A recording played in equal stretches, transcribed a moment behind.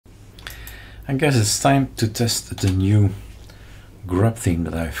I guess it's time to test the new grub theme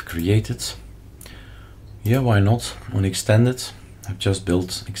that I've created. Yeah, why not? On extended, I've just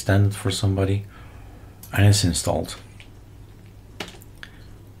built extended for somebody and it's installed.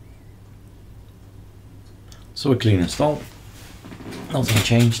 So a clean install, nothing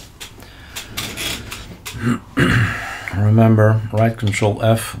changed. Remember, right Control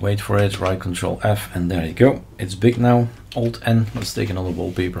F, wait for it, right Control F, and there you go. It's big now. Alt N, let's take another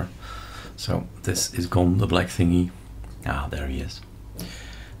wallpaper. So this is gone, the black thingy. Ah, there he is.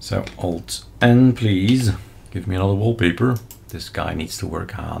 So Alt N, please give me another wallpaper. This guy needs to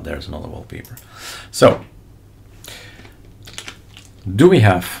work. Ah, there's another wallpaper. So, do we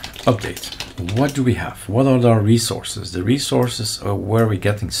have update? What do we have? What are our resources? The resources are where we're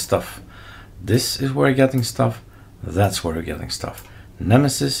getting stuff. This is where we're getting stuff. That's where we're getting stuff.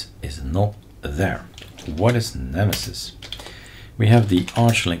 Nemesis is not there. What is Nemesis? We have the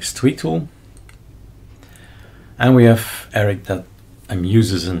ArcoLinux tweak tool. And we have Eric that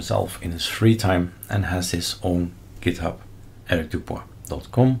amuses himself in his free time and has his own GitHub,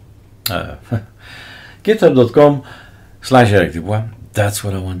 ericdubois.com. github.com/ericdubois. That's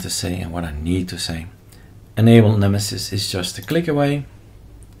what I want to say and what I need to say. Enable Nemesis is just a click away.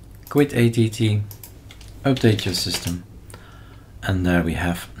 Quit ATT, update your system, and there we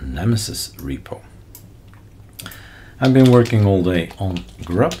have Nemesis repo. I've been working all day on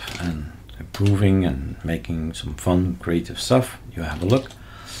grub and improving and making some fun creative stuff. You have a look,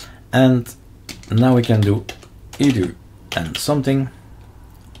 and now we can do edu and something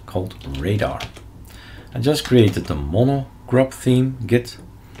called radar. I just created the mono grub theme git.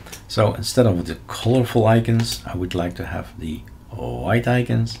 So instead of the colorful icons, I would like to have the white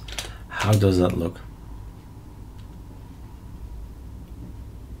icons. How does that look?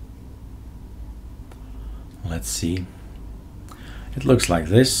 Let's see. It looks like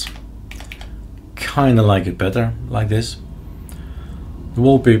this. Kind of like it better like this. The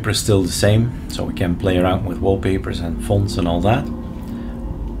wallpaper is still the same, so we can play around with wallpapers and fonts and all that.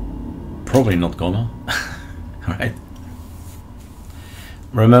 Probably not gonna. Alright.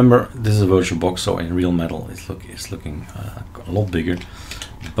 Remember, this is a virtual box, so in real metal it's looking a lot bigger.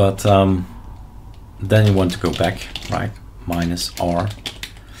 But then you want to go back, right? -R.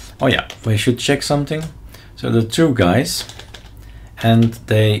 Oh yeah, we should check something. So the two guys, and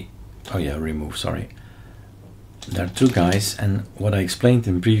they, oh yeah, remove, sorry. There are two guys, and what I explained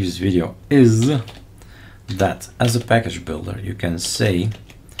in the previous video is that as a package builder, you can say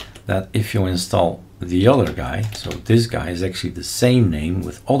that if you install the other guy, so this guy is actually the same name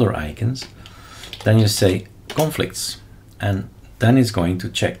with other icons, then you say conflicts, and then it's going to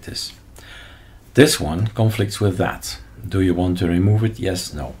check this. This one conflicts with that. Do you want to remove it?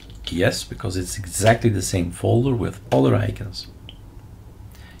 Yes, no. Yes, because it's exactly the same folder with other icons.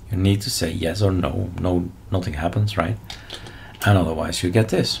 You need to say yes or no. No, nothing happens, right? And otherwise you get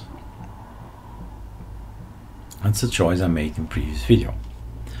this. That's the choice I made in previous video.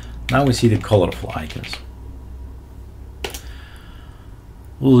 Now we see the colorful icons.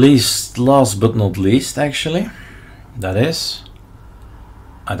 Last but not least, actually, that is,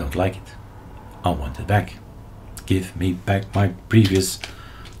 I don't like it. I want it back. Give me back my previous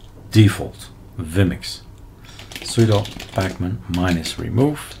default Vimix. Sudo pacman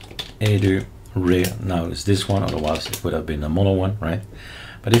 -remove edu rear. Now it's this one, otherwise it would have been a mono one, right?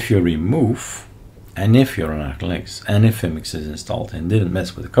 But if you remove, and if you're on ArcoLinux, and if Vimix is installed and didn't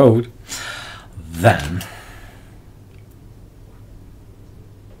mess with the code, then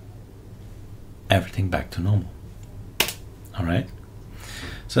everything back to normal. All right.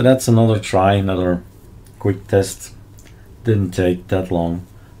 So that's another try, another quick test. Didn't take that long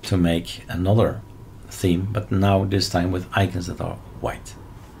to make another theme, but now this time with icons that are white.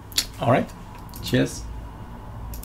 All right. Cheers.